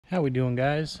How we doing,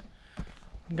 guys?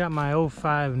 Got my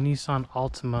 '05 Nissan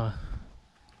Altima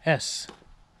S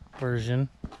version,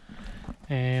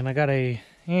 and I got a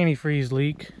antifreeze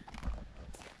leak,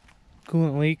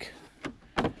 coolant leak,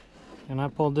 and I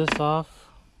pulled this off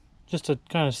just to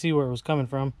kind of see where it was coming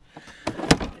from.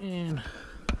 And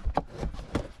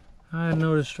I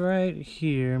noticed right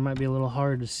here, it might be a little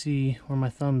hard to see where my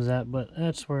thumb's at, but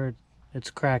that's where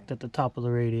it's cracked at the top of the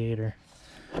radiator,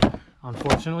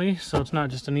 unfortunately. So it's not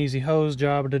just an easy hose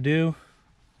job to do.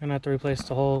 I'm gonna have to replace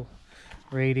the whole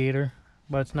radiator,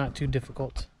 but it's not too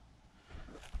difficult.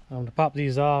 To pop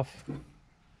these off,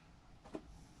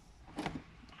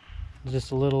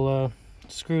 just a little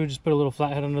screw, just put a little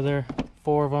flathead under there,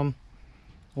 4 of them,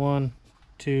 1,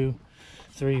 2,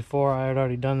 3, 4. I had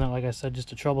already done that, like I said, just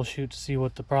to troubleshoot to see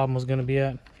what the problem was going to be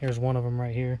at. Here's one of them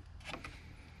right here.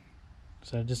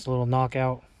 So just a little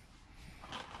knockout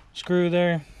screw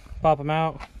there, pop them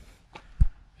out,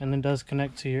 and then it does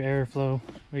connect to your airflow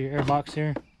or your air box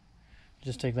here.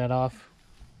 Just take that off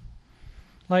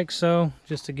like so,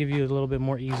 just to give you a little bit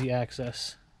more easy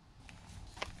access.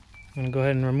 I'm going to go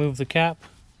ahead and remove the cap,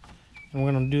 and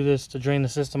we're going to do this to drain the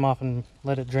system off and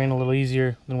let it drain a little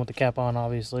easier than with the cap on,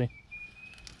 obviously.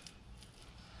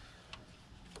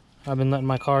 I've been letting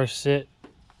my car sit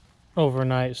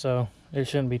overnight, so it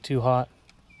shouldn't be too hot,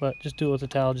 but just do it with a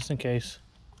towel just in case.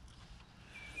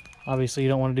 Obviously you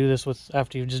don't want to do this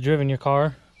after you've just driven your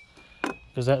car,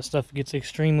 because that stuff gets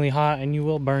extremely hot and you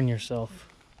will burn yourself.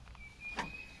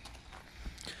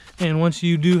 And once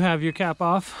you do have your cap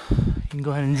off, you can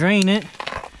go ahead and drain it.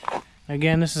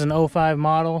 Again, this is an '05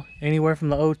 model. Anywhere from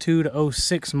the '02 to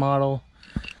 '06 model,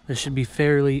 this should be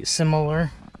fairly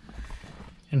similar.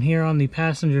 And here on the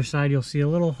passenger side, you'll see a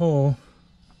little hole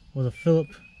with a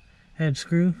Phillips head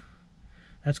screw.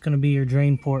 That's going to be your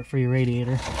drain port for your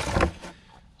radiator.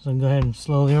 So go ahead and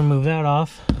slowly remove that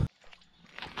off.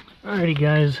 Alrighty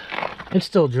guys, it's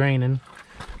still draining,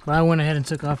 but I went ahead and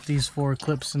took off these 4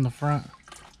 clips in the front.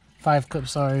 5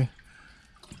 clips, sorry.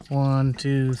 1,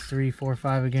 2, 3, 4,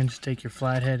 5. Again, just take your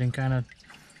flathead and kind of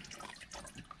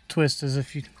twist as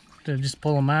if you just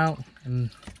pull them out,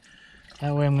 and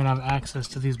that way I'm going to have access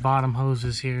to these bottom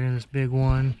hoses here. This big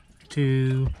 1,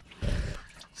 2,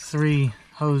 3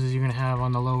 hoses you're going to have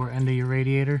on the lower end of your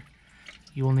radiator.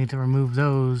 You will need to remove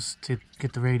those to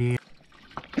get the radiator.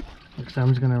 So I'm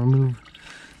just going to remove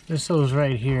this hose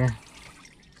right here.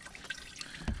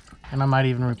 And I might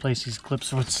even replace these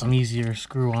clips with some easier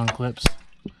screw-on clips.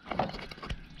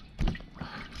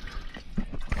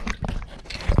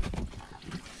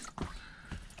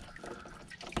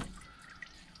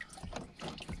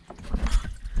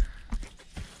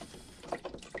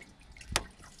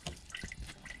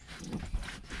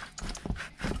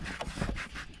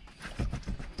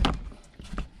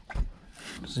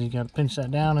 So you got to pinch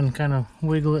that down and kind of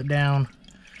wiggle it down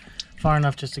far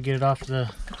enough just to get it off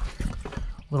the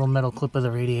little metal clip of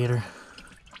the radiator.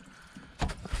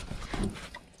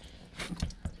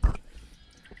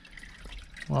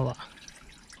 Voila.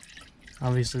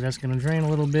 Obviously that's going to drain a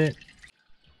little bit.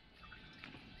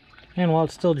 And while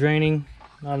it's still draining,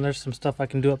 there's some stuff I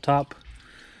can do up top.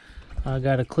 I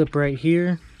got a clip right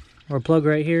here, or a plug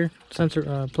right here,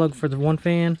 sensor plug for the one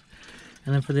fan,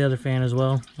 and then for the other fan as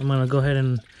well. I'm going to go ahead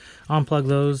and unplug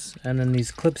those, and then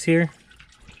these clips here,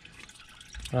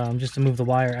 just to move the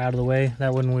wire out of the way.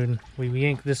 That when we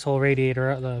yank this whole radiator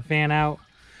out, the fan out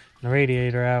and the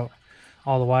radiator out,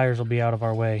 all the wires will be out of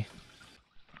our way.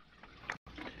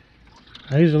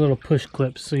 Now, these are little push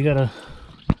clips, so you got to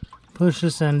push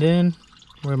this end in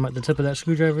where the tip of that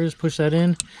screwdriver is, push that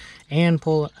in and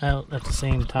pull it out at the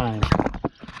same time.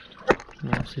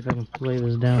 Now, see if I can lay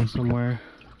this down somewhere.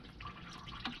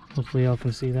 Hopefully y'all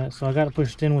can see that. So I got it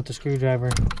pushed in with the screwdriver,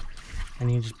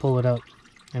 and you just pull it up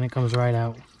and it comes right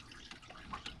out.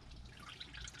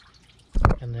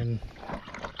 And then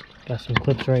got some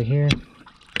clips right here.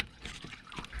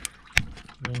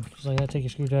 And just like that, take your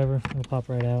screwdriver, it'll pop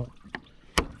right out.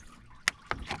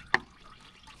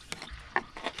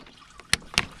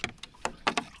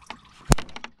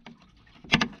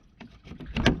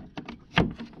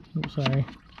 Oops, sorry.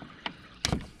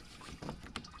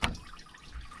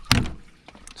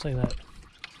 Like that.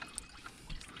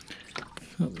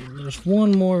 Oh, there's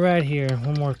one more right here,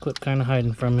 one more clip kind of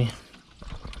hiding from me.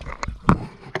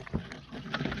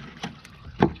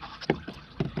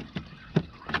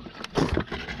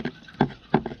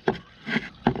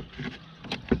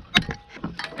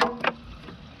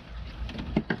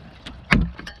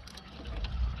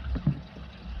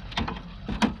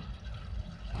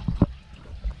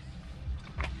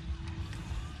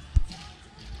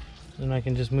 Then I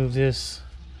can just move this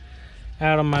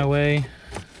out of my way.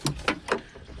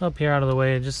 up here out of the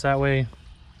way, just that way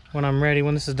when I'm ready,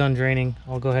 when this is done draining,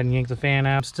 I'll go ahead and yank the fan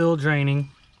out. Still draining.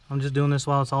 I'm just doing this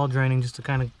while it's all draining, just to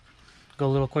kind of go a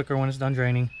little quicker when it's done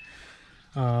draining.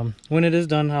 When it is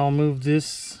done, I'll move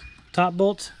this top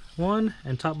bolt 1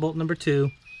 and top bolt number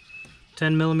 2,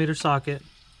 10mm socket,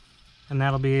 and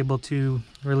that'll be able to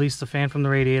release the fan from the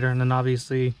radiator, and then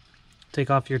obviously take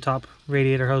off your top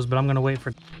radiator hose. But I'm going to wait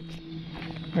for...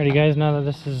 Alrighty guys, now that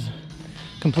this is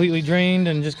completely drained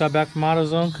and just got back from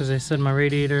AutoZone because they said my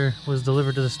radiator was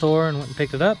delivered to the store and went and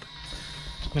picked it up,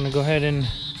 I'm going to go ahead and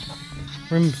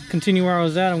continue where I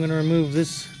was at. I'm going to remove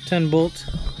this 10mm bolt,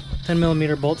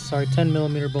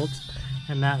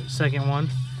 and that second one,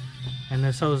 and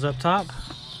this hose up top,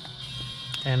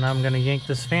 and I'm going to yank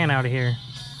this fan out of here.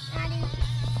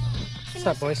 What's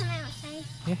up, boys?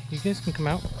 Yeah, you guys can come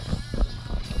out.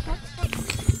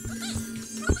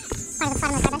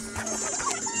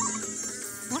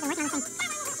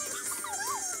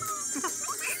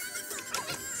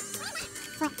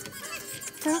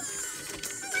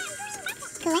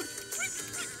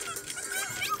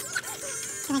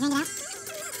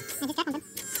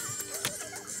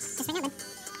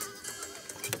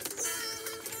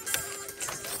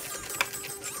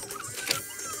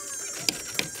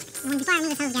 Before I remove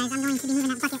this hose, guys, I'm going to be moving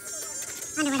that bucket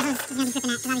under where the hose is going to be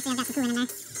dripping at, because obviously I've got some coolant in there.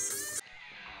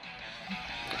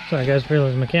 Sorry guys,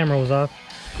 realized my camera was off,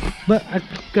 but I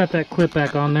got that clip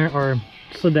back on there, or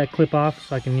slid that clip off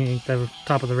so I can yank the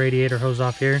top of the radiator hose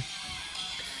off here,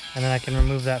 and then I can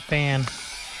remove that fan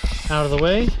out of the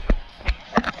way,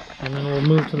 and then we'll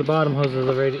move to the bottom hose of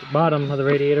the bottom of the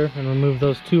radiator and remove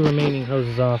those 2 remaining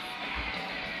hoses off.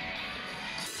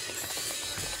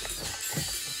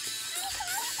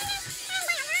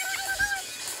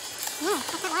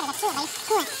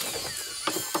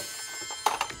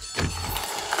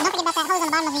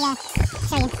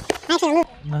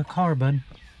 The car, bud.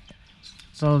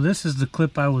 So this is the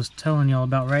clip I was telling y'all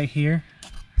about right here.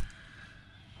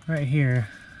 Right here.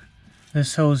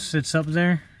 This hose sits up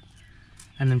there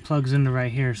and then plugs into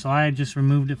right here. So I just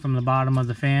removed it from the bottom of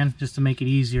the fan just to make it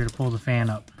easier to pull the fan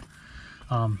up.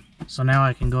 So now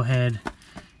I can go ahead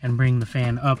and bring the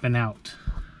fan up and out.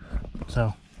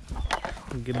 So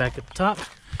we'll get back at the top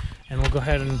and we'll go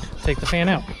ahead and take the fan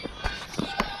out.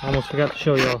 I almost forgot to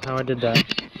show y'all how I did that.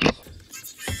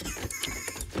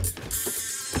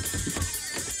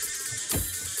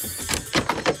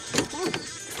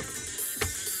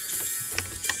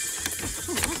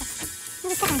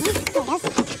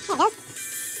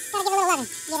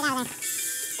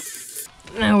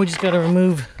 Now we just got to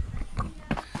remove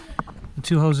the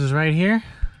 2 hoses right here,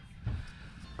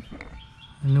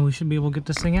 and then we should be able to get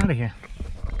this thing out of here.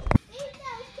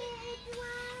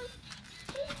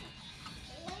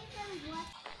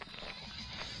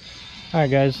 Alright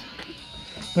guys,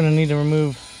 I'm going to need to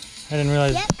remove, I didn't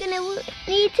realize. Yep, gonna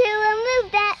need to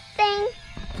remove that thing.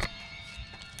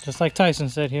 Just like Tyson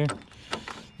said here,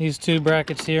 these 2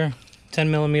 brackets here,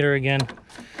 10mm again,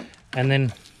 and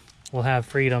then we'll have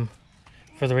freedom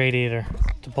for the radiator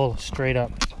to pull straight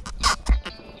up.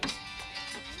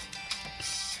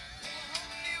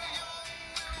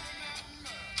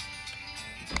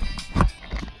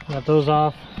 Got those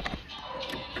off.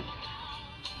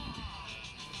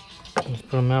 Just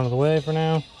put them out of the way for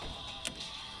now.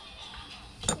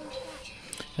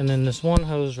 And then this one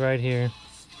hose right here,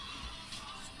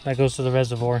 that goes to the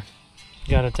reservoir.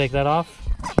 You gotta take that off.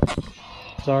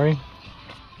 Sorry.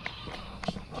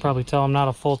 Probably tell I'm not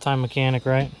a full-time mechanic,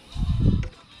 right?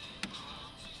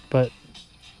 But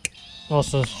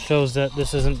also shows that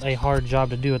this isn't a hard job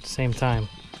to do at the same time.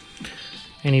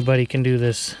 Anybody can do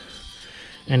this,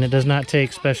 and it does not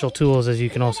take special tools, as you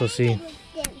can also see.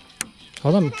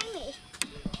 Hold on.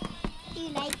 Do you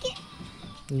like it?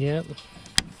 Yep.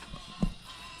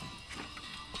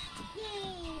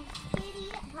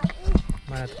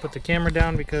 Might have to put the camera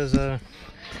down because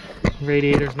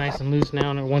radiator's nice and loose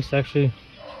now and it wants to actually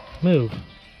move.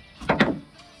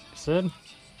 Said,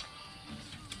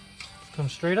 come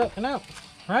straight up and out.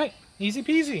 Right? Easy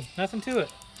peasy. Nothing to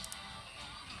it.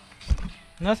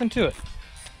 Nothing to it.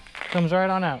 Comes right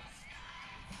on out.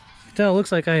 You can tell it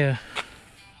looks like I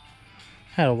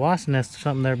had a wasp nest or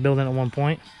something there building at one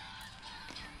point.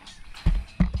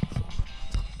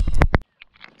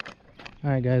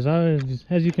 Alright guys,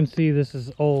 as you can see, this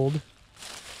is old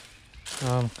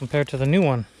compared to the new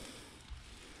one.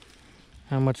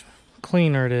 How much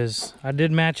cleaner it is. I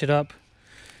did match it up,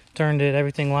 turned it,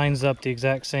 everything lines up the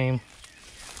exact same.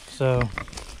 So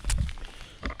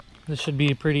this should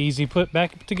be pretty easy put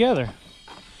back together.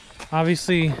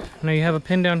 Obviously, now you have a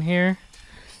pin down here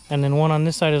and then one on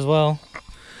this side as well.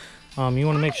 You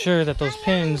want to make sure that those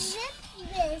pins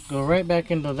go right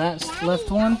back into that Daddy,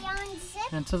 left one I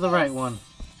and to the right one.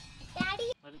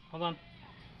 Daddy. Hold on.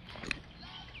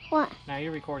 What? Now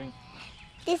you're recording.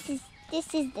 This is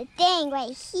the thing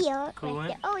right here. Coolant.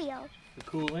 With the oil. The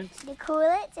coolant. The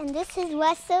coolant, and this is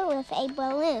Russell with a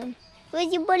balloon.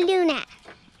 Where's your balloon at?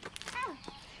 Oh.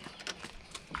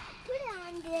 Put it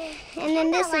on there.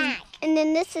 And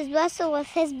then this is Russell with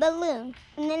his balloon.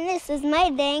 And then this is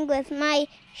my thing with my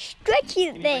stretchy Can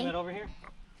you bring thing. that over here?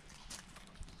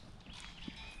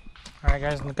 Alright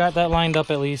guys, got that lined up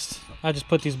at least. I just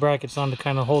put these brackets on to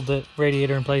kind of hold the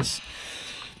radiator in place.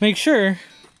 Make sure,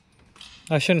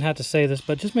 I shouldn't have to say this,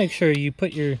 but just make sure you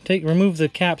put remove the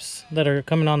caps that are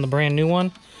coming on the brand new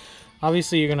one.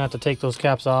 Obviously you're gonna have to take those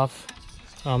caps off.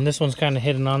 This one's kind of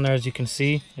hidden on there, as you can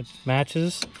see. It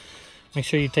matches. Make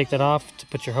sure you take that off to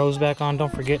put your hose back on.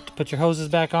 Don't forget to put your hoses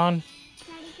back on.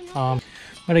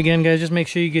 But again guys, just make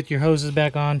sure you get your hoses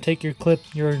back on. Take your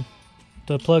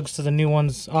the plugs to the new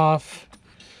ones off.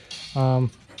 And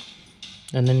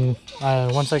then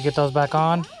once I get those back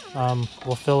on,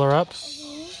 we'll fill her up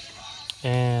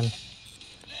and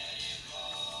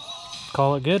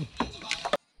call it good.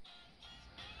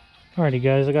 Alrighty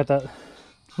guys, I got that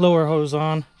lower hose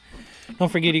on.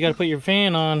 Don't forget you got to put your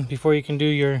fan on before you can do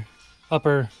your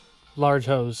upper large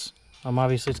hose.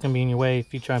 Obviously it's going to be in your way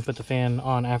if you try and put the fan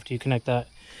on after you connect that.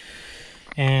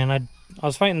 And I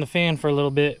was fighting the fan for a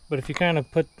little bit, but if you kind of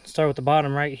start with the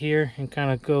bottom right here and kind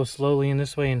of go slowly in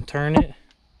this way and turn it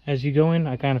as you go in,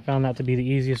 I kind of found that to be the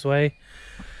easiest way.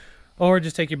 Or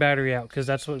just take your battery out, because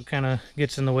that's what kind of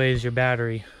gets in the way, is your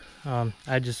battery.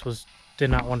 I just did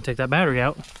not want to take that battery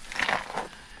out.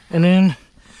 And then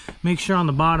make sure on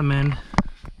the bottom end,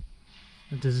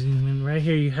 right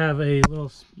here, you have a little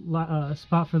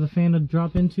spot for the fan to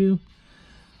drop into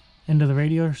the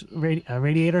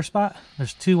radiator spot.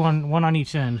 There's one on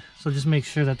each end, so just make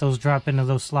sure that those drop into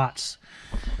those slots.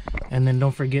 And then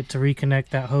don't forget to reconnect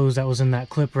that hose that was in that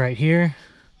clip right here.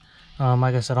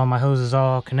 Like I said, all my hoses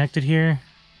are all connected here.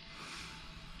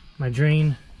 My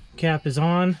drain cap is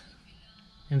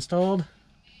installed.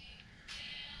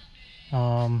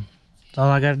 All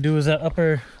I got to do is that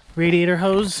upper radiator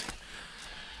hose,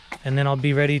 and then I'll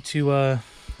be ready to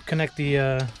connect the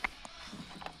oh,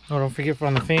 don't forget,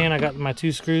 on the fan I got my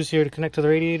 2 screws here to connect to the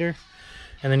radiator,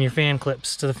 and then your fan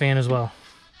clips to the fan as well.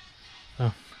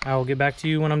 So I will get back to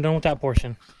you when I'm done with that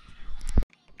portion.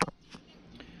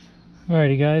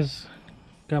 Alrighty guys,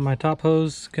 got my top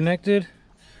hose connected.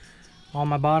 All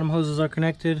my bottom hoses are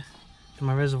connected, and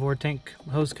my reservoir tank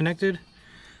hose connected.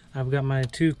 I've got my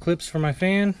 2 clips for my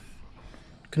fan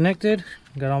connected.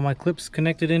 Got all my clips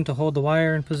connected in to hold the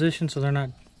wire in position so they're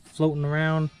not floating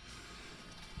around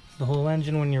the whole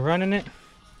engine when you're running it.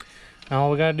 Now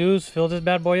all we gotta do is fill this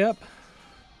bad boy up.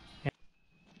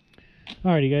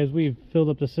 Alrighty guys, we've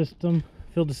filled the system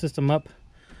up.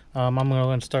 I'm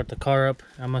going to start the car up.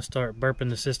 I'm going to start burping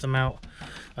the system out.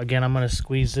 Again, I'm going to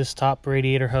squeeze this top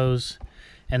radiator hose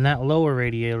and that lower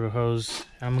radiator hose.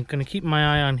 I'm going to keep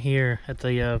my eye on here at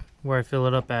the where I fill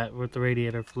it up at with the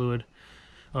radiator fluid,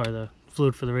 or the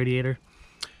fluid for the radiator,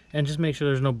 and just make sure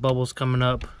there's no bubbles coming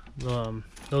up.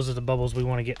 Those are the bubbles we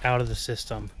want to get out of the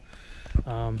system.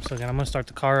 So again, I'm going to start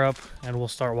the car up and we'll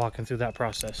start walking through that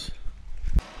process.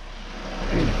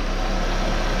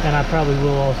 And I probably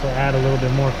will also add a little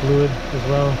bit more fluid as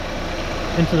well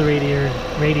into the radiator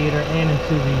and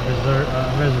into the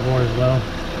reservoir as well.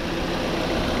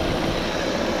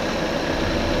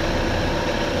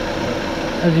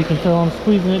 As you can tell, I'm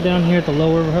squeezing it down here at the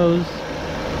lower hose,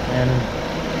 and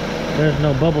there's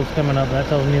no bubbles coming up. That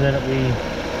tells me that we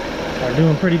are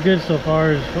doing pretty good so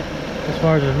far, as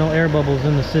far as there's no air bubbles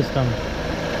in the system.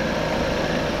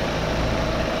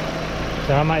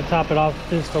 So I might top it off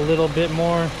just a little bit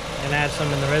more and add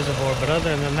some in the reservoir, but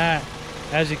other than that,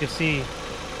 as you can see,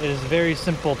 it is a very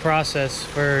simple process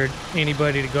for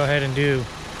anybody to go ahead and do.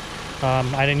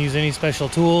 I didn't use any special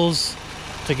tools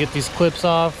to get these clips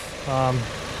off.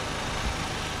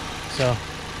 So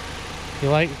if you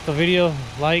like the video,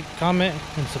 like, comment,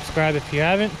 and subscribe if you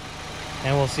haven't,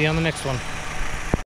 and we'll see you on the next one.